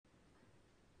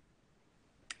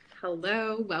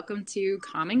Hello, welcome to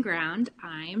Common Ground.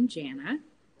 I'm Jana.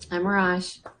 I'm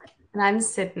Raj. And I'm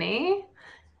Sydney.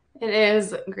 It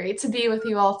is great to be with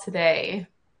you all today.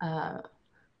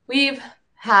 We've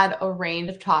had a range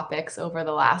of topics over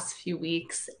the last few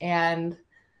weeks and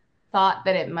thought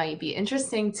that it might be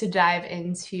interesting to dive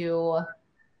into,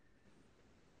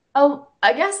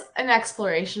 I guess, an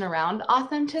exploration around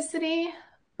authenticity.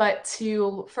 But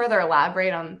to further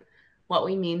elaborate on what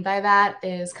we mean by that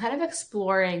is kind of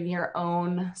exploring your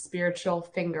own spiritual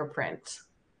fingerprint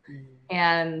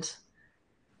and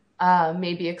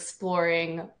maybe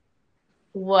exploring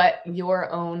what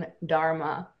your own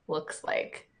Dharma looks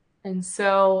like. And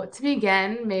so to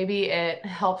begin, maybe it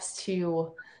helps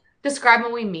to describe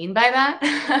what we mean by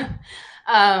that.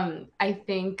 I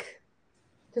think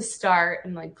to start,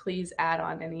 and please add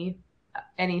on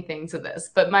anything to this,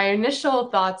 but my initial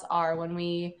thoughts are when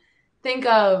we think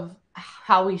of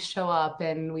how we show up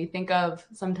and we think of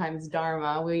sometimes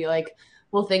Dharma,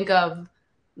 we'll think of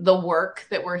the work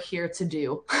that we're here to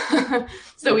do.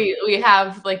 So we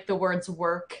have the words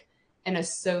work and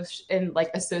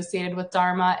associated with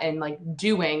Dharma and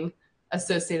doing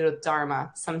associated with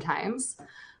Dharma sometimes.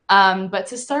 But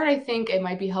to start, I think it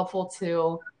might be helpful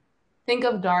to think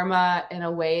of Dharma in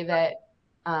a way that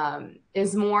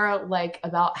is more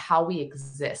about how we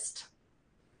exist,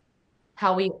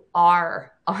 how we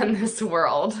are on this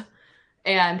world,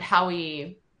 and how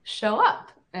we show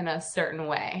up in a certain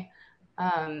way.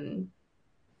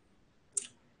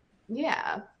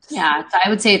 Yeah. I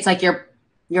would say it's like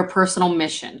your personal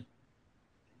mission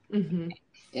Mm-hmm.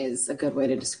 is a good way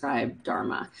to describe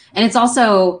Dharma. And it's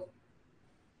also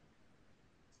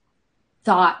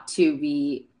thought to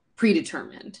be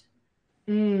predetermined.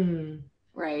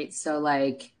 Right?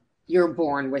 So you're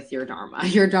born with your Dharma.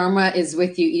 Your Dharma is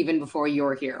with you even before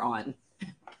you're here on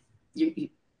you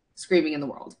screaming in the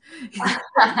world. And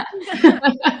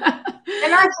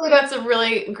actually, that's a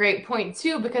really great point,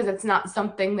 too, because it's not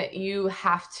something that you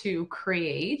have to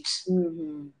create.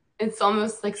 Mm-hmm. It's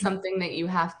almost like something that you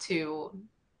have to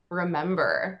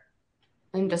remember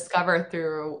and discover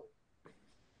through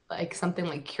something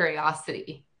like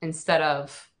curiosity instead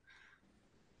of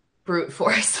brute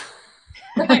force.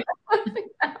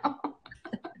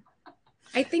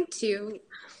 I think, too,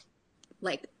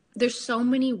 there's so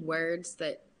many words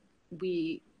that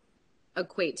we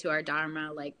equate to our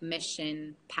Dharma, like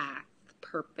mission, path,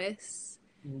 purpose.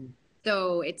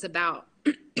 So it's about,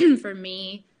 for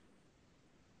me,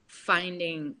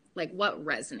 finding what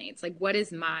resonates, what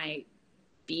is my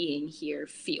being here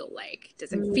feel like?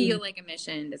 Does it feel like a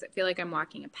mission? Does it feel like I'm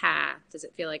walking a path? Does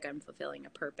it feel like I'm fulfilling a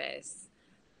purpose?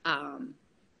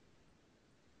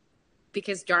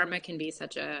 Because Dharma can be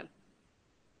such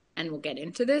and we'll get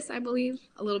into this, I believe,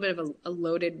 a little bit of a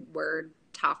loaded word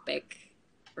topic,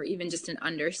 or even just an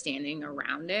understanding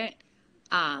around it.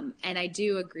 And I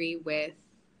do agree with,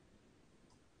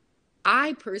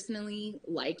 I personally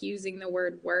like using the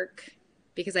word work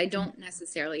because I don't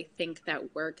necessarily think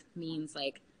that work means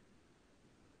like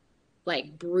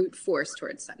brute force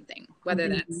towards something, whether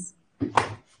that's,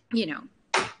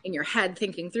 in your head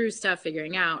thinking through stuff,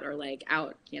 figuring out, or out, I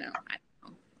don't know,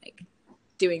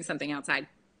 doing something outside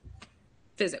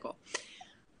physical.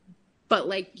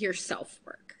 But your self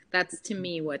work, that's to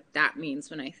me what that means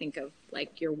when I think of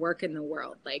your work in the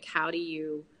world. How do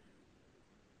you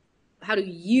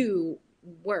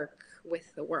work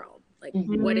with the world?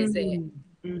 What is it?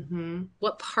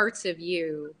 What parts of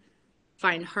you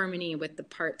find harmony with the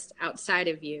parts outside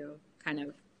of you, kind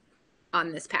of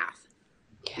on this path,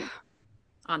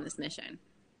 on this mission?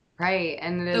 Right.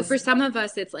 And so for some of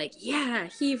us, it's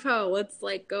heave ho, let's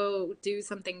go do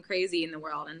something crazy in the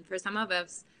world. And for some of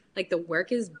us, the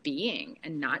work is being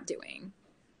and not doing.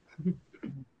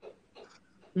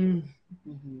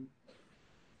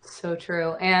 So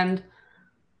true. And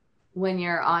when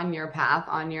you're on your path,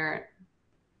 on your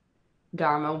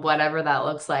Dharma, whatever that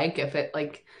looks like, if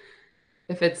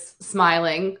it's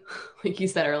smiling, like you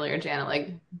said earlier,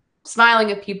 Jana,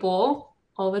 smiling at people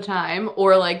all the time,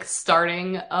 or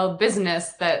starting a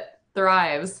business that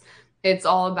thrives, it's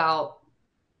all about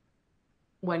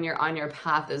when you're on your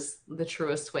path is the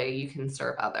truest way you can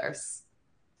serve others.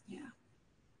 Yeah.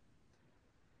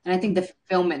 And I think the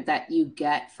fulfillment that you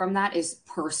get from that is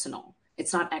personal.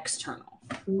 It's not external,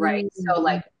 right?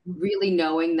 So really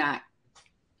knowing that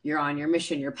you're on your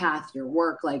mission, your path, your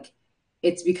work,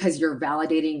 it's because you're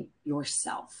validating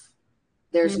yourself.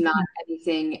 There's not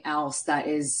anything else that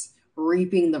is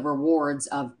reaping the rewards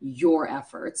of your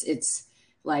efforts. It's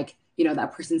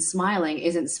that person smiling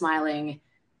isn't smiling.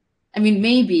 I mean,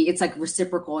 maybe it's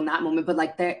reciprocal in that moment,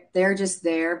 but they're just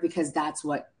there because that's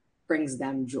what brings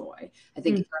them joy. I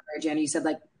think Jenny, you said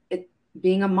like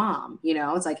being a mom, you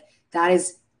know, it's like that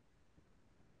is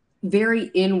very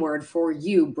inward for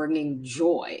you, bringing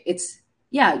joy. It's,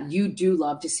 yeah, you do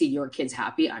love to see your kids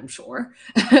happy, I'm sure.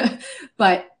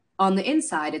 But on the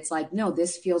inside, it's like, no,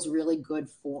 this feels really good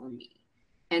for me.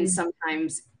 And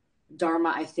sometimes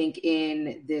Dharma, I think,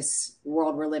 in this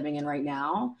world we're living in right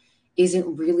now,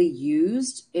 isn't really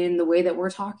used in the way that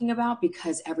we're talking about,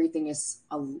 because everything is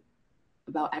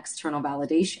about external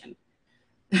validation.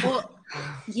 Well,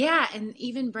 yeah. And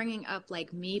even bringing up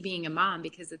like me being a mom,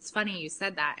 because it's funny you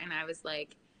said that. And I was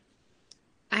like,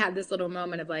 I had this little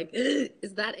moment of like,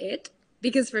 is that it?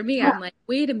 Because for me, I'm like,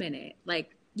 wait a minute.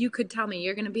 Like, you could tell me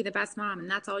you're going to be the best mom and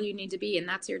that's all you need to be. And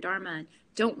that's your dharma. And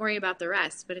don't worry about the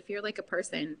rest. But if you're like a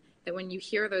person that when you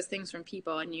hear those things from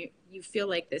people and you feel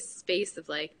like this space of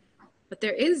like, but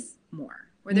there is more,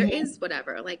 or there is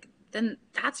whatever, like, then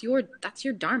that's your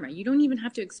dharma. You don't even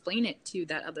have to explain it to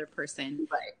that other person.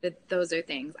 Right. That those are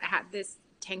things. I had this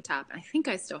tank top, and I think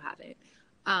I still have it,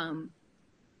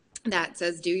 that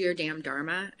says "Do your damn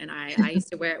dharma," and I used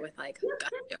to wear it with like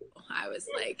gusto. I was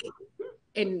like,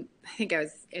 I think I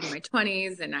was in my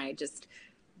 20s, and I just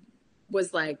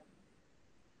was like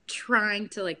trying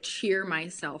to like cheer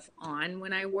myself on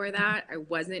when I wore that. I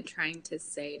wasn't trying to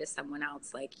say to someone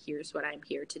else like, here's what I'm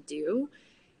here to do.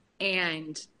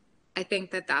 And I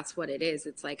think that that's what it is.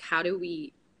 It's like, how do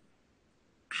we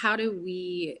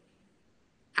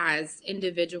as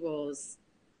individuals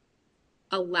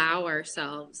allow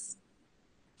ourselves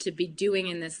to be doing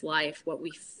in this life what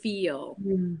we feel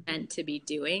meant to be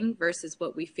doing versus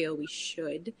what we feel we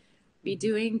should be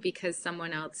doing because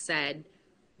someone else said,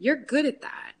 you're good at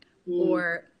that.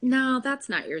 Or, no, that's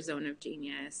not your zone of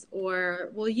genius. Or,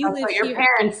 well, you that's live what your here.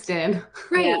 Parents did.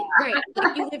 Right, right.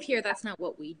 Like, you live here, that's not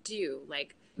what we do.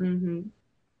 Like,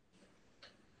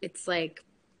 it's like,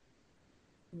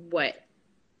 what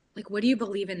do you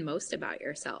believe in most about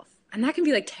yourself? And that can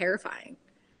be like terrifying.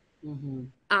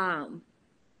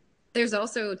 There's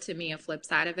also, to me, a flip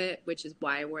side of it, which is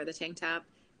why I wore the tank top,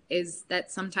 is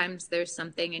that sometimes there's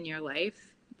something in your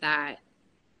life that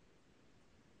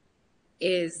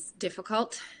is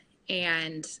difficult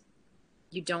and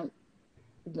you don't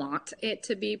want it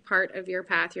to be part of your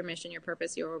path, your mission, your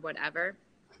purpose, your whatever.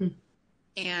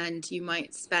 And you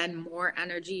might spend more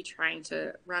energy trying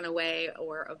to run away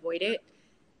or avoid it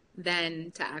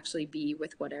than to actually be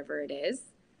with whatever it is.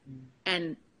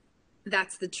 And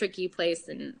that's the tricky place,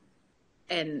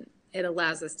 and it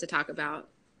allows us to talk about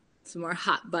some more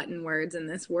hot button words in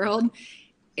this world,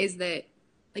 is that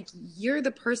like you're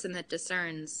the person that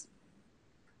discerns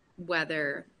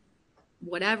whether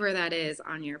whatever that is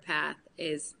on your path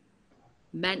is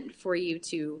meant for you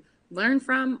to learn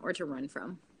from or to run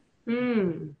from.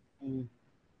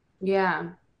 Yeah.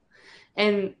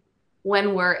 And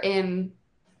when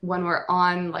we're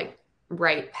on like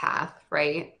right path,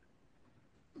 right?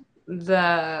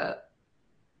 The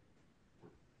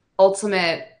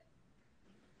ultimate,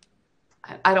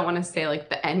 I don't want to say like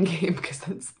the end game because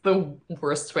that's the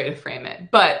worst way to frame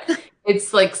it, but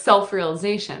it's like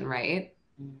self-realization, right?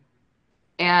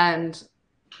 And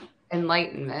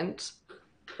enlightenment.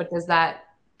 But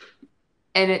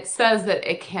and it says that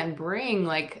it can bring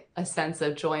like a sense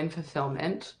of joy and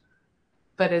fulfillment,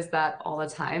 but is that all the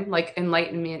time? Like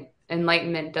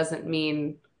enlightenment doesn't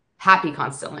mean happy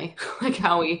constantly, like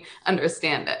how we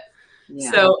understand it.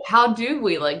 Yeah. So how do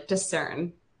we like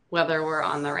discern whether we're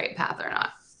on the right path or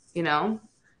not, you know?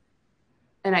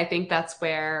 And I think that's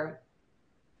where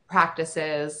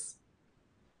practices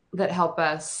that help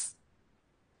us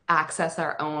access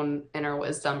our own inner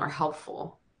wisdom are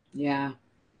helpful. Yeah.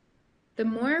 The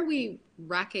more we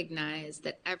recognize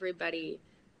that everybody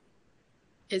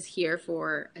is here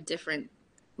for a different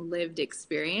lived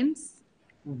experience,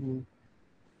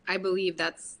 I believe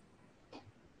that's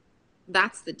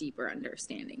the deeper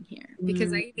understanding here.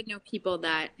 Because I even know people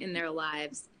that in their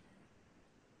lives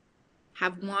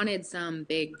have wanted some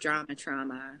big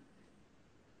trauma,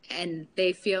 and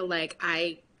they feel like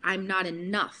I'm not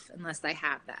enough unless I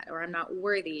have that, or I'm not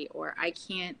worthy, or I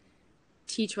can't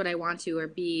teach what I want to or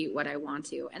be what I want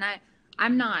to. And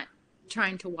I'm not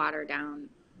trying to water down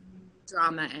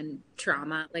drama and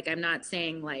trauma. Like, I'm not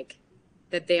saying like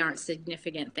that they aren't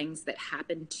significant things that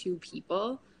happen to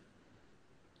people.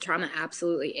 Trauma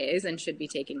absolutely is and should be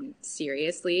taken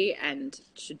seriously and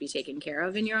should be taken care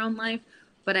of in your own life.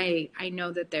 But I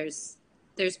know that there's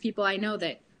people I know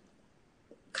that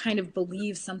kind of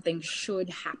believe something should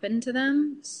happen to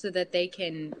them so that they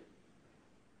can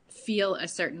feel a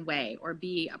certain way or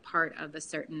be a part of a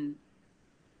certain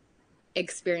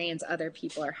experience other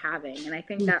people are having. And I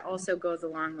think that also goes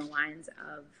along the lines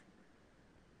of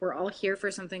we're all here for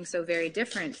something so very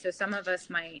different. So some of us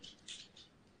might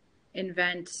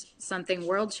invent something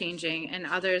world changing, and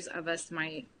others of us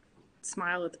might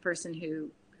smile at the person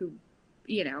who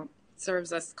you know,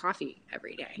 serves us coffee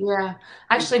every day. Yeah.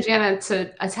 Actually, Jana,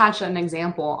 to attach an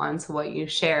example onto what you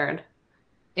shared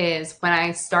is when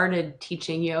I started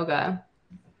teaching yoga,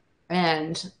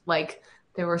 and like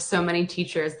there were so many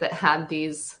teachers that had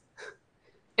these,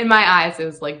 in my eyes, it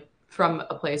was like from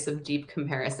a place of deep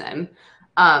comparison.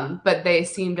 But they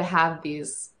seem to have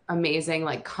these amazing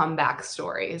like comeback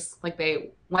stories. Like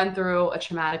they went through a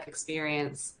traumatic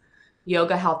experience,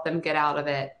 yoga helped them get out of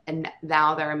it, and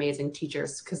now they're amazing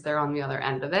teachers because they're on the other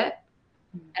end of it.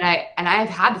 And I've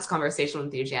had this conversation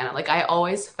with you, Jana. Like I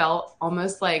always felt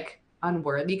almost like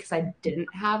unworthy because I didn't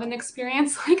have an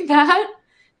experience like that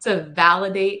to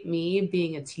validate me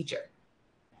being a teacher.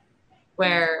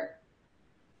 Where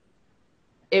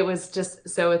it was just,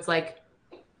 so it's like,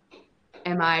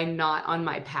 am I not on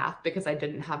my path because I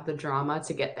didn't have the drama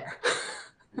to get there?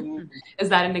 Is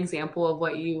that an example of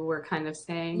what you were kind of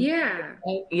saying? Yeah.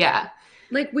 Yeah.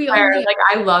 Like we Where, only like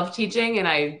I love teaching, and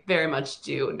I very much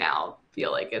do now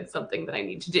feel like it's something that I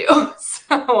need to do.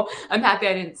 So I'm happy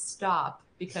I didn't stop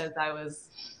because I was,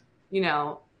 you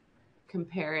know,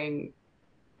 comparing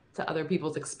to other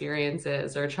people's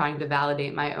experiences or trying to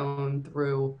validate my own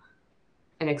through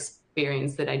an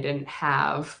experience that I didn't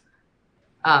have.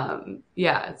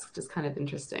 Yeah, it's just kind of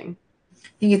interesting. I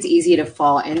think it's easy to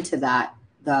fall into that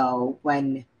though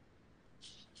when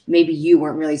maybe you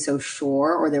weren't really so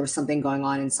sure, or there was something going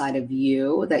on inside of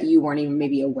you that you weren't even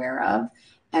maybe aware of.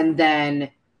 And then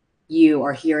you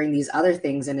are hearing these other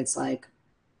things and it's like,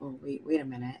 oh, wait a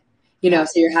minute. You know,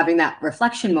 so you're having that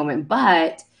reflection moment,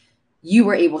 but you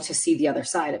were able to see the other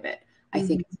side of it. I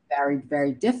think it's very,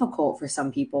 very difficult for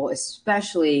some people,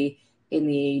 especially in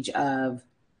the age of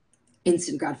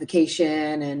instant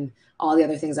gratification and all the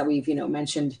other things that we've, you know,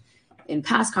 mentioned in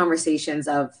past conversations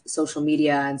of social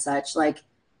media and such. Like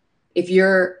if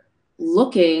you're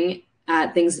looking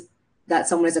at things that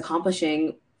someone is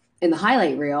accomplishing in the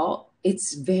highlight reel,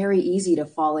 it's very easy to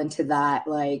fall into that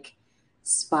like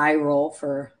spiral,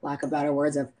 for lack of better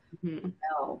words, of,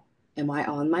 no, am I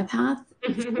on my path?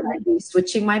 Should I be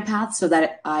switching my path so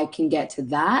that I can get to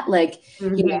that? Like,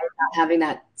 you know, not having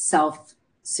that self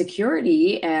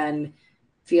security and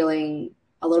feeling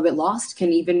a little bit lost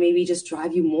can even maybe just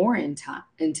drive you more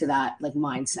into that like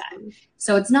mindset.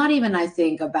 So it's not even, I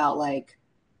think, about like,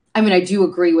 I mean, I do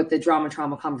agree with the drama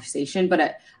trauma conversation, but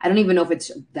I don't even know if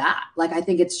it's that. Like, I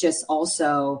think it's just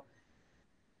also,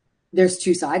 there's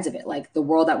two sides of it. Like the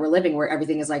world that we're living where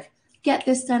everything is like, get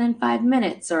this done in 5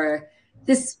 minutes, or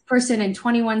this person in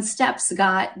 21 steps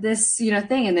got this, you know,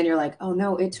 thing. And then you're like, oh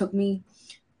no, it took me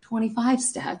 25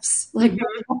 steps. Like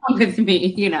what's wrong with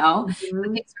me, you know? But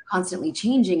things are constantly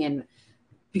changing and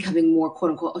becoming more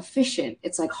quote unquote efficient.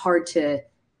 It's like hard to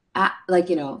like,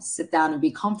 you know, sit down and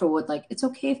be comfortable with like, it's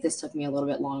okay if this took me a little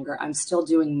bit longer. I'm still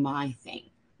doing my thing.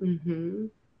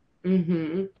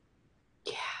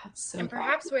 Yeah. So and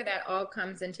perhaps where that all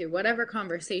comes into whatever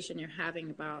conversation you're having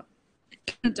about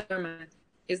Dharma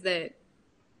is that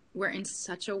we're in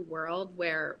such a world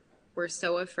where we're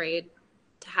so afraid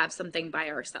to have something by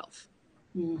ourselves.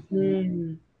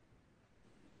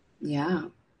 Yeah.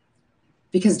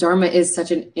 Because Dharma is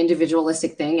such an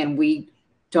individualistic thing and we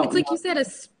don't It's like you said, a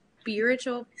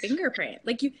spiritual fingerprint.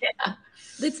 Like you,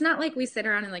 it's not like we sit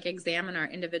around and like examine our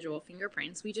individual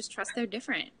fingerprints. We just trust they're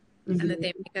different and that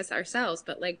they make us ourselves.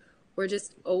 But like we're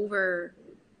just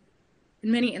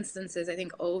in many instances, I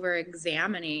think over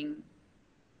examining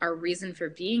our reason for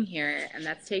being here, and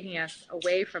that's taking us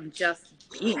away from just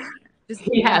being here. Just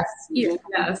yes. Here.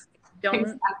 Yes.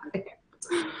 Don't. Exactly.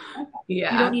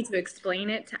 Yeah. You don't need to explain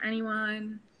it to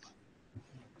anyone.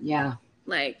 Yeah.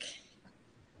 Like.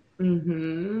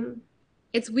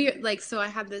 It's weird. Like, so I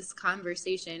had this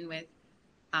conversation with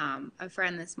a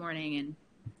friend this morning, and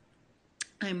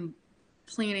I'm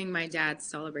planning my dad's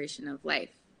celebration of life.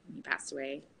 He passed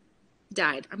away.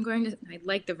 Died. I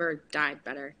like the verb died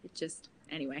better. It just,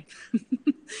 anyway.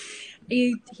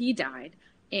 He died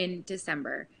in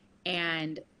December,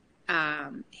 and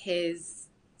his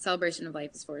celebration of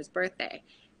life is for his birthday.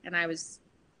 And I was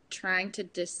trying to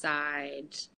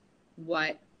decide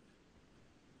what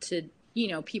to, you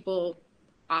know, people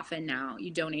often now, you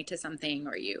donate to something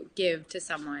or you give to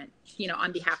someone, you know,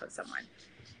 on behalf of someone.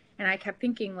 And I kept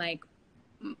thinking, like,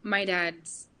 my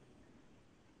dad's,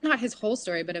 not his whole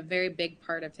story, but a very big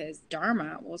part of his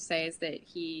dharma, we'll say, is that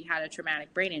he had a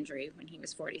traumatic brain injury when he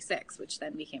was 46, which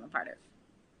then became a part of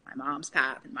my mom's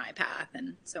path and my path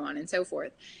and so on and so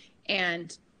forth.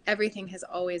 And everything has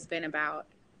always been about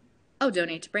oh,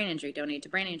 donate to brain injury, donate to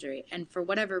brain injury. And for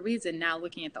whatever reason, now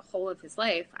looking at the whole of his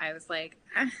life, I was like,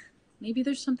 maybe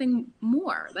there's something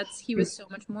more. He was so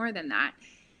much more than that.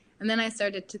 And then I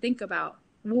started to think about,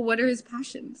 well, what are his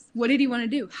passions? What did he want to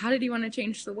do? How did he want to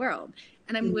change the world?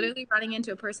 And I'm literally running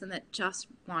into a person that just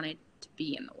wanted to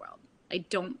be in the world. I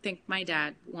don't think my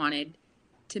dad wanted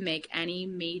to make any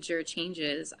major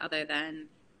changes other than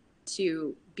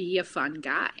to be a fun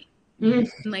guy.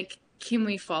 Like, can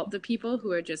we fault the people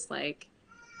who are just like,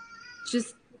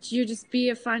 just be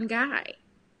a fun guy,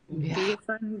 be a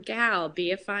fun gal,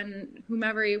 be a fun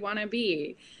whomever you want to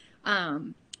be.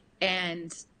 And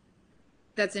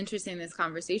that's interesting. This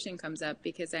conversation comes up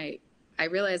because I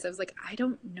realized I was like, I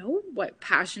don't know what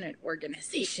passionate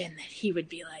organization that he would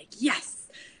be like, yes,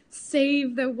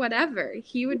 save the whatever.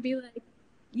 He would be like,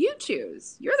 you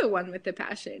choose. You're the one with the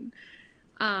passion.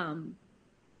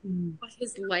 But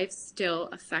his life still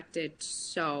affected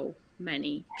so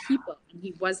many people. And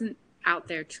he wasn't out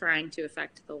there trying to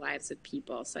affect the lives of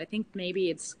people. So I think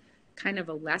maybe it's kind of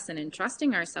a lesson in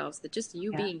trusting ourselves that just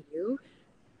you being you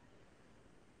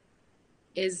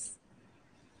is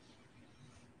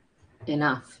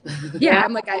enough.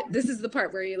 I'm like, this is the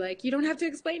part where you're like, you don't have to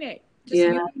explain it. Just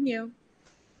you being you.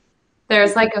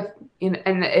 There's like and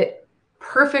it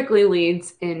perfectly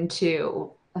leads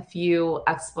into a few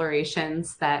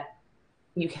explorations that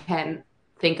you can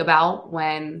think about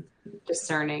when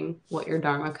discerning what your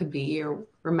dharma could be or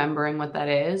remembering what that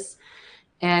is.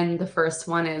 And the first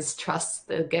one is trust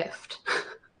the gift.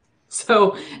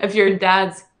 So if your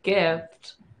dad's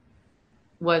gift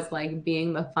was like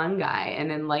being the fun guy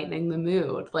and enlightening the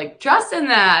mood, like trust in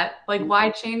that. Like, why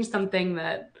change something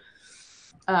that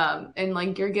and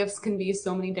like your gifts can be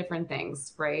so many different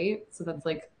things, right? So that's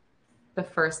like the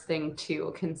first thing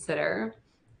to consider.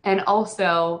 And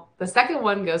also the second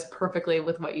one goes perfectly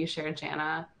with what you shared,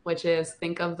 Jana, which is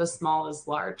think of the small as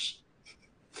large.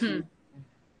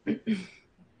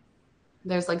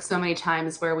 There's like so many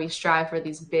times where we strive for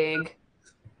these big,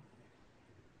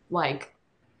 like,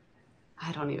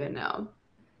 I don't even know.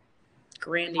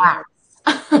 Grandiose.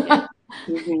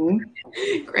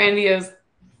 Grandiose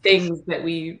things that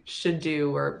we should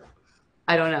do, or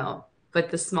I don't know. But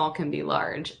the small can be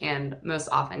large. And most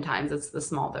oftentimes it's the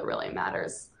small that really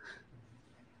matters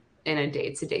in a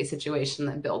day-to-day situation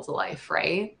that builds a life,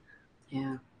 right?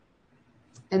 Yeah.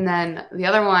 And then the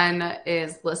other one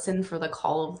is listen for the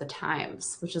call of the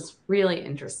times, which is really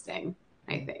interesting,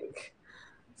 I think.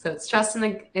 So it's trust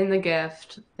in the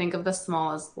gift, think of the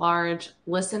small as large,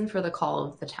 listen for the call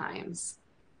of the times.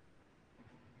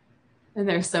 And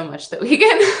there's so much that we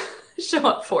can show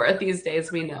up for these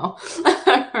days, we know,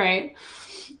 right?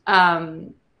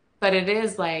 But it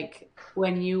is like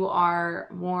when you are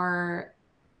more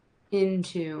in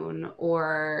tune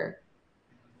or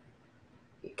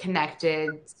connected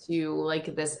to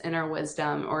like this inner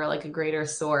wisdom or like a greater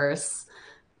source,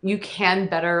 you can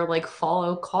better like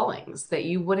follow callings that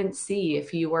you wouldn't see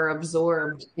if you were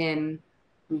absorbed in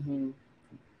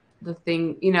the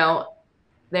thing. You know,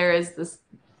 there is this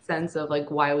sense of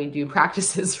like why we do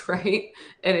practices, right?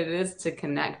 And it is to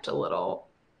connect a little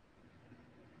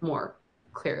more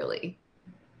clearly.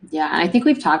 Yeah, and I think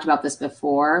we've talked about this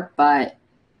before, but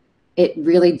it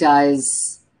really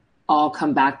does all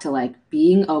come back to like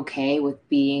being okay with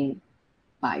being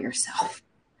by yourself,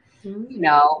 you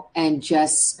know, and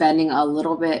just spending a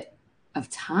little bit of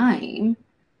time,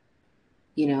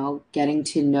 you know, getting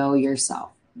to know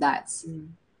yourself. That's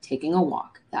taking a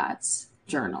walk, that's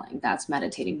journaling, that's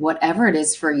meditating, whatever it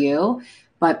is for you.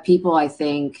 But people, I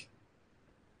think,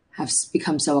 have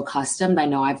become so accustomed. I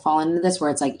know I've fallen into this where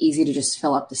it's like easy to just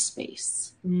fill up the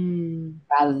space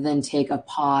rather than take a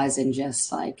pause and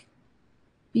just like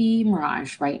be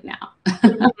Mirage right now.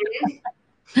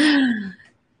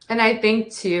 And I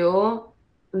think too,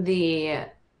 the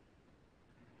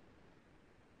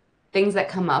things that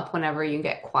come up whenever you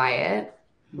get quiet,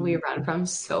 we run from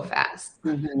so fast.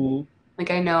 Like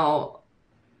I know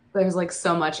there's like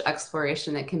so much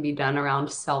exploration that can be done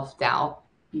around self-doubt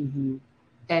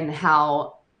and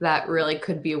how that really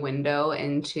could be a window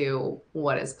into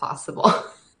what is possible.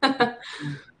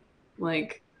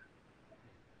 Like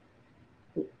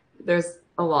there's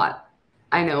a lot.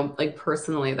 I know like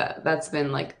personally that's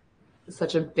been like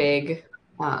such a big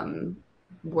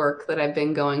work that I've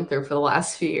been going through for the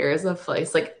last few years of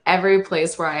like every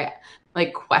place where I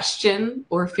like question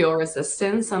or feel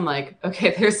resistance, I'm like,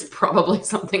 okay, there's probably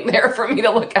something there for me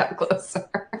to look at closer.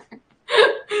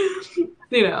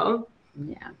 You know?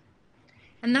 Yeah.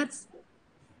 And that's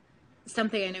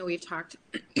something I know we've talked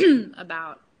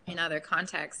about in other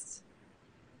contexts.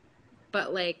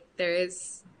 But like there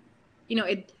is, you know,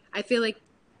 I feel like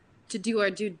to do our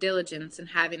due diligence and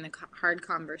having the hard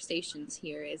conversations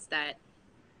here is that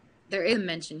there is a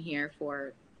mention here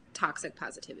for toxic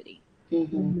positivity.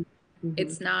 Mm-hmm.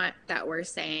 It's not that we're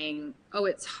saying, oh,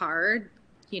 it's hard,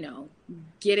 you know,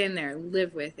 get in there,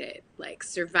 live with it, like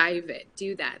survive it,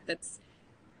 do that. That's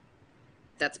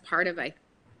part of,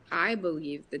 I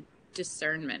believe, the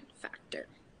discernment factor.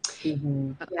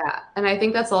 Mm-hmm. Yeah. And I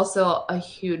think that's also a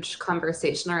huge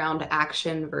conversation around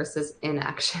action versus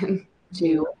inaction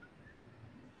too.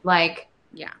 Like,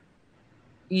 yeah,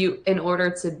 you, in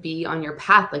order to be on your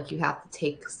path, like you have to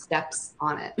take steps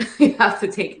on it. You have to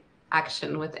take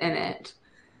action within it.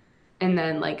 And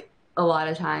then like a lot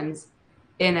of times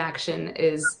inaction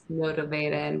is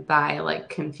motivated by like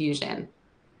confusion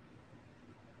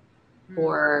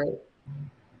or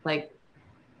like,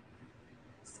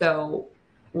 so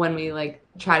when we like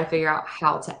try to figure out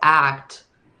how to act,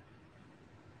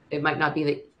 it might not be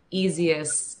the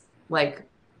easiest like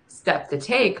step to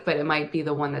take, but it might be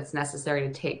the one that's necessary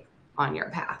to take on your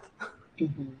path.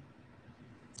 Mm-hmm.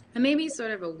 And maybe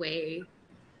sort of a way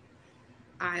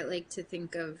I like to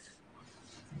think of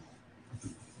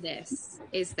this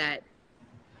is that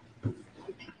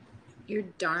your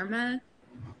dharma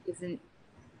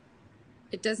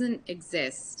doesn't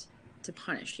exist to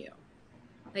punish you.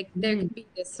 Like there could be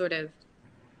this sort of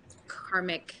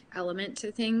karmic element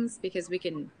to things, because we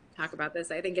can talk about this,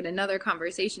 I think, in another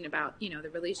conversation about, you know, the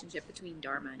relationship between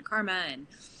dharma and karma and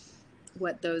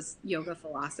what those yoga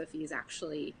philosophies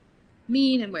actually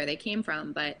mean and where they came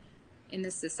from. But in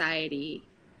this society,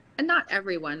 and not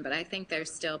everyone, but I think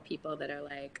there's still people that are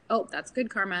like, oh, that's good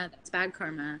karma, that's bad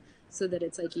karma, so that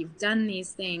it's like you've done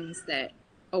these things that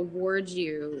award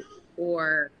you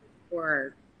or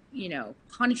you know,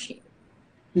 punish you.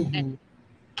 Mm-hmm. And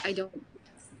I don't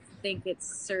think it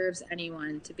serves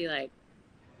anyone to be like,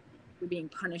 you're being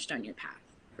punished on your path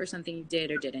for something you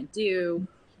did or didn't do,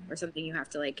 or something you have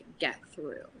to like get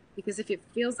through. Because if it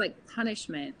feels like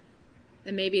punishment,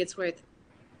 then maybe it's worth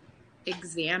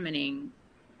examining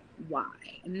why,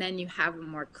 and then you have a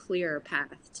more clear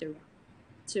path to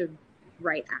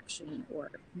right action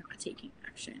or not taking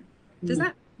action. Does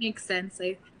that make sense?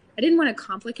 I didn't want to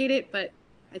complicate it, but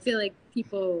I feel like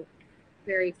people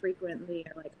very frequently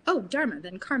are like, oh, dharma,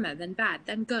 then karma, then bad,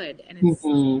 then good,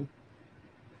 and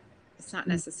it's not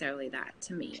necessarily that,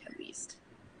 to me at least.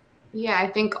 Yeah, I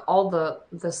think all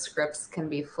the scripts can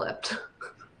be flipped.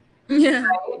 Yeah.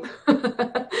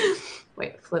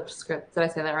 Wait, flipped script. Did I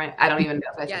say that right? I don't even know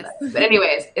if I said Yes. that. But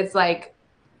anyways, it's like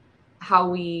how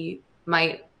we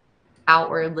might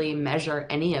outwardly measure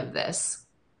any of this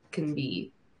can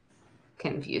be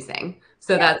confusing.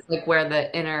 So that's like where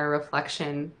the inner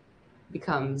reflection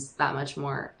becomes that much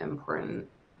more important.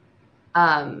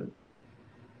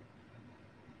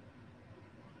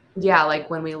 Yeah, like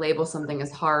when we label something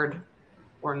as hard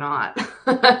or not.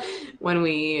 When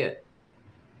we,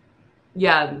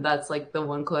 yeah, that's like the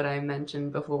one quote I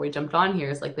mentioned before we jumped on here,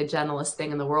 is like the gentlest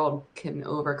thing in the world can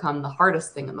overcome the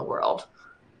hardest thing in the world,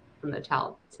 from the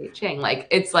Tao Te Ching. Like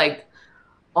it's like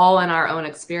all in our own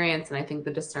experience. And I think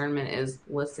the discernment is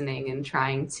listening and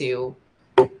trying to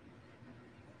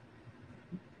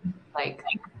like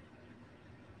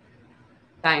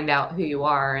find out who you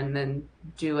are and then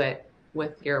do it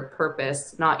with your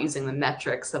purpose, not using the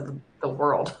metrics of the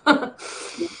world.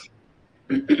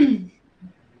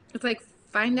 It's like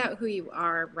find out who you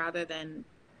are rather than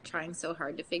trying so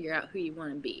hard to figure out who you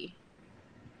want to be.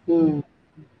 Because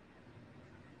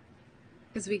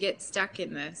we get stuck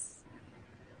in this.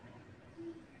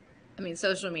 I mean,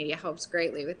 social media helps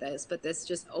greatly with this, but this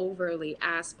just overly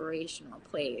aspirational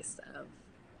place of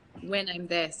when I'm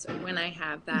this or when I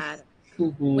have that,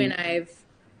 when I've,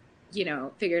 you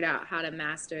know, figured out how to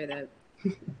master the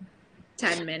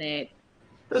 10-minute.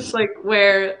 It's like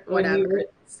where whatever. When you were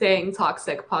saying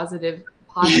toxic positivity,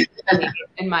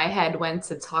 in my head went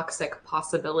to toxic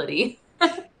possibility.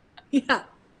 Yeah.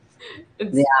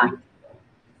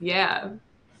 Yeah.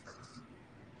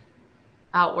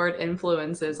 Outward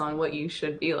influences on what you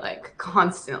should be like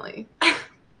constantly.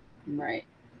 Right.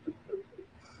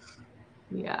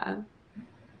 Yeah.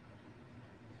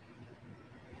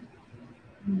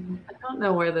 I don't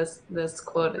know where this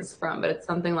quote is from, but it's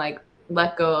something like,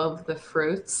 let go of the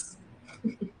fruits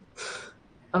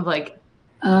of like,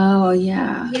 oh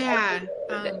yeah,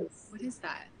 what is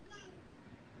that?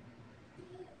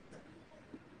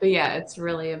 but yeah, it's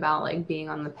really about like being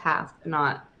on the path,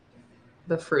 not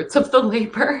the fruits of the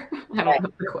labor. I don't know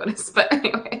what the quote is, but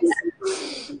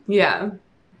anyways. Yeah.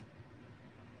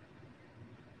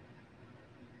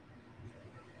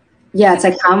 Yeah, it's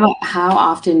like how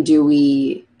often do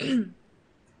we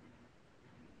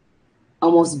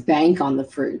almost bank on the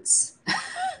fruits.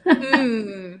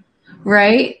 Mm.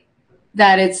 Right?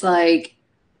 That it's like,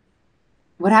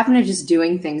 what happened to just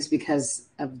doing things because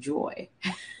of joy?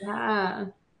 Yeah.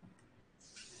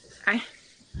 I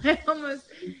almost,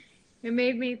 it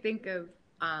made me think of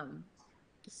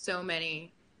so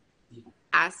many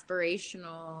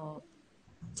aspirational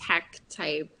tech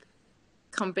type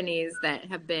companies that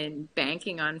have been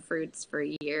banking on fruits for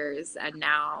years, and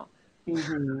now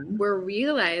we're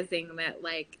realizing that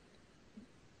like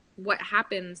what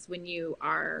happens when you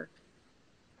are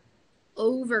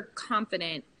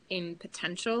overconfident in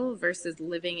potential versus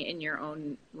living in your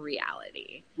own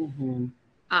reality.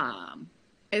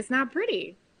 It's not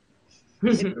pretty.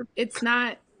 It's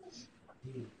not.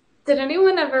 Did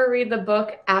anyone ever read the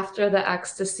book After the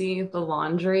Ecstasy, The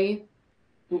Laundry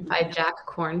by Jack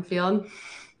Cornfield?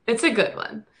 It's a good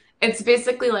one. It's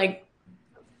basically like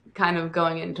kind of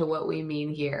going into what we mean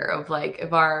here of like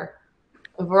if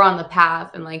we're on the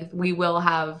path and like we will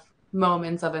have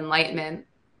moments of enlightenment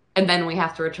and then we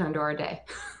have to return to our day.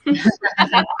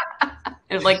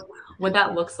 And like what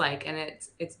that looks like. And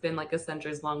it's been like a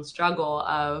centuries long struggle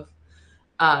of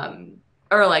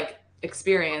or like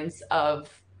experience of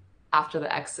After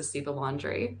the Ecstasy, The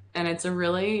Laundry. And it's a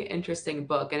really interesting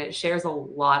book, and it shares a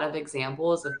lot of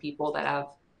examples of people that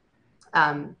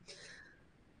have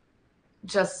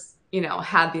just, you know,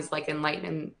 had these like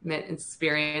enlightenment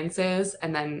experiences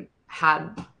and then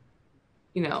had,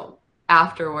 you know,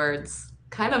 afterwards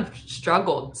kind of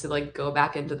struggled to like go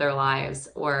back into their lives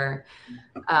or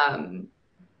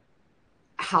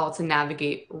how to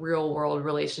navigate real world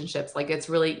relationships. Like it's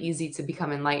really easy to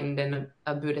become enlightened in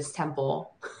a Buddhist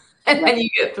temple and then you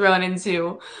get thrown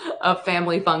into a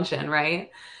family function,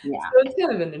 right? Yeah. So it's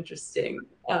kind of an interesting,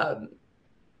 and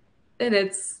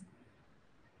it's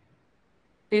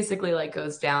basically like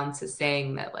goes down to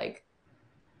saying that like,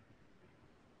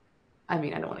 I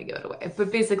mean, I don't want to give it away,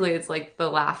 but basically it's like the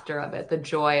laughter of it, the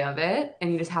joy of it.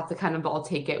 And you just have to kind of all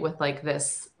take it with like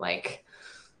this, like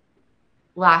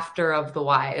laughter of the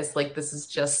wise. Like this is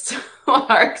just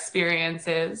what our experience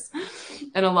is.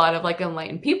 And a lot of like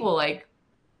enlightened people like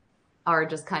are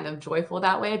just kind of joyful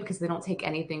that way because they don't take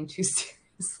anything too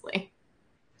seriously.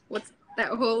 What's that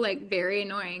whole like very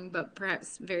annoying but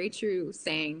perhaps very true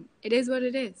saying? It is what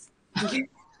it is.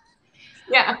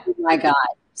 Yeah. Oh my God.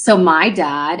 So my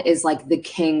dad is like the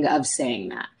king of saying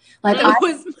that. Like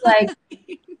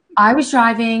I was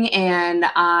driving and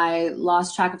I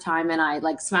lost track of time and I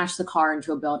like smashed the car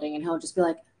into a building, and he'll just be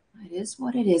like, it is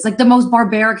what it is. Like the most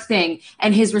barbaric thing.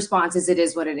 And his response is, it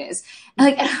is what it is.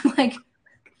 And I'm like,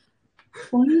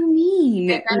 what do you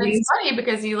mean? And it's funny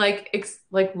because you like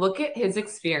look at his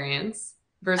experience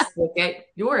versus look at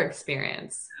your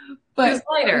experience. But who's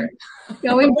lighter?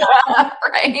 Going back,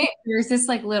 right? There's this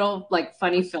like little like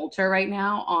funny filter right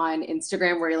now on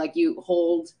Instagram where like you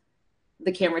hold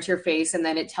the camera to your face and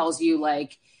then it tells you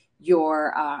like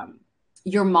your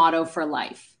motto for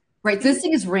life. Right? So this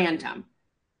thing is random.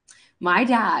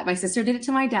 My sister did it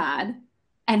to my dad,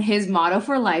 and his motto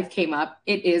for life came up.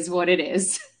 It is what it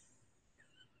is.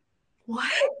 What?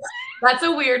 That's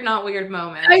a weird, not weird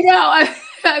moment. I know.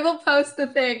 I will post the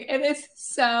thing, and it's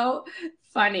so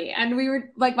funny. And we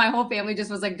were like, my whole family just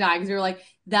was like dying because we were like,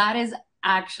 that is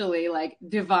actually like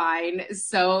divine.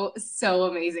 So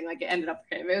amazing. Like it ended up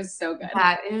for him. It was so good.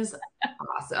 That is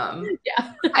awesome.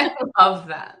 Yeah. I love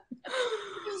that.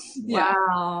 Yeah.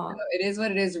 Wow. So it is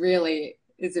what it is really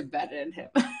is embedded in him.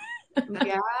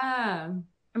 Yeah.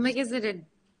 I'm like, is it a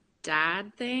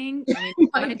dad thing? I mean,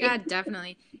 my dad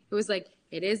definitely, it was like,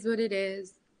 it is what it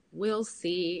is. We'll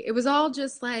see. It was all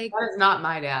just like. That is not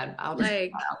my dad. I'll just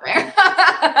like, out there.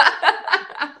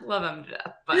 Love him to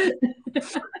death, but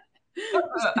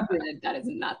that is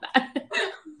not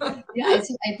that. Yeah,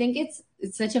 I think it's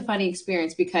such a funny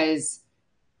experience because,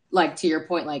 like, to your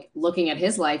point, like looking at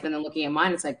his life and then looking at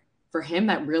mine, it's like for him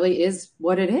that really is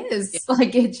what it is. Yeah.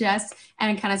 Like it just,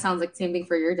 and it kind of sounds like the same thing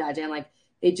for your dad, Jan. Like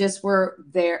they just were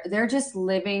there. They're just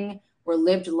living or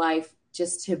lived life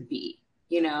just to be,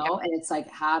 you know. Yeah. And it's like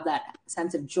have that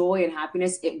sense of joy and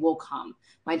happiness. It will come.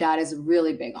 My dad is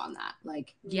really big on that.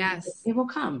 Like, yes, it will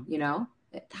come. You know,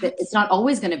 it's not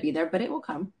always going to be there, but it will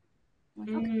come.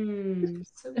 Okay.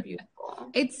 So beautiful.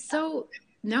 It's so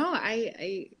no,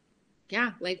 I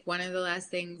yeah, like one of the last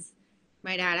things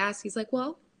my dad asked, he's like,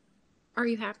 well, are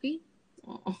you happy?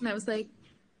 And I was like,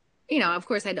 you know, of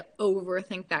course I had to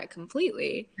overthink that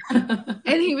completely. And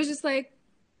he was just like,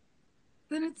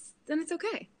 then it's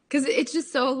okay. Cause it's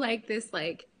just so like this,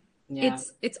 like, yeah.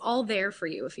 It's all there for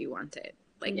you if you want it.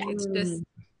 Like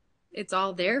it's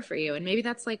all there for you. And maybe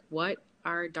that's like what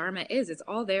our Dharma is. It's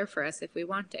all there for us if we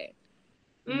want it.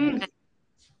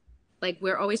 like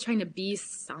we're always trying to be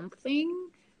something.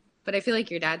 But I feel like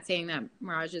your dad saying that,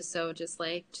 Mirage, is so just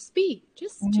like, just be,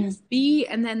 just be,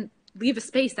 and then leave a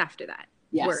space after that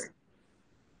word.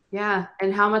 Yeah.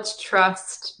 And how much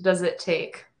trust does it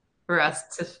take for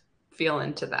us to feel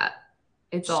into that?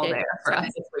 It's all there for us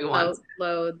if we want.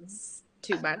 Loads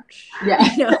too much.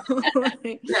 Yeah. You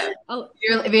know?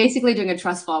 You're basically doing a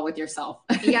trust fall with yourself.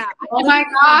 Yeah. Oh my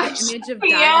gosh. The image of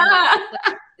dad.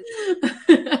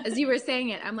 Like, as you were saying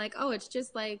it, I'm like, oh, it's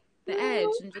just like the edge.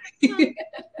 And just,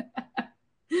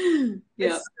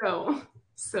 It's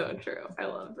so true. I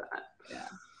love that. Yeah.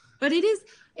 But it is,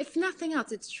 if nothing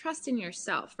else, it's trust in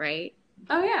yourself, right?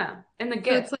 Oh yeah. And the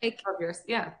gift so it's like of yours.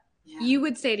 Yeah. You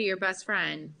would say to your best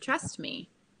friend, trust me.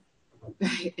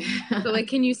 Right. So like,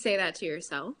 can you say that to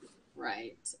yourself?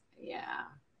 Right. Yeah.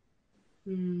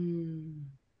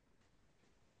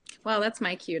 Well, that's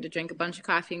my cue to drink a bunch of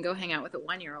coffee and go hang out with a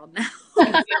 1-year-old now.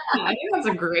 I think that's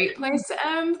a great place to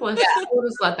end. We'll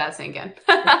just let that sink in.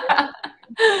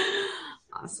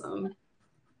 Awesome.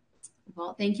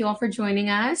 Well, thank you all for joining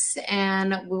us,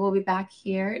 and we will be back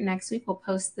here next week. We'll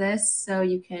post this so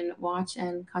you can watch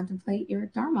and contemplate your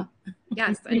Dharma.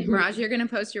 Yes, and Mirage, you're going to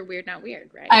post your Weird Not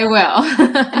Weird, right? I will.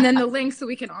 And then the link so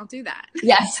we can all do that.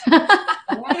 Yes.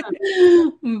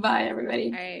 Bye, everybody.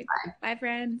 All right. Bye,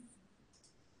 friends.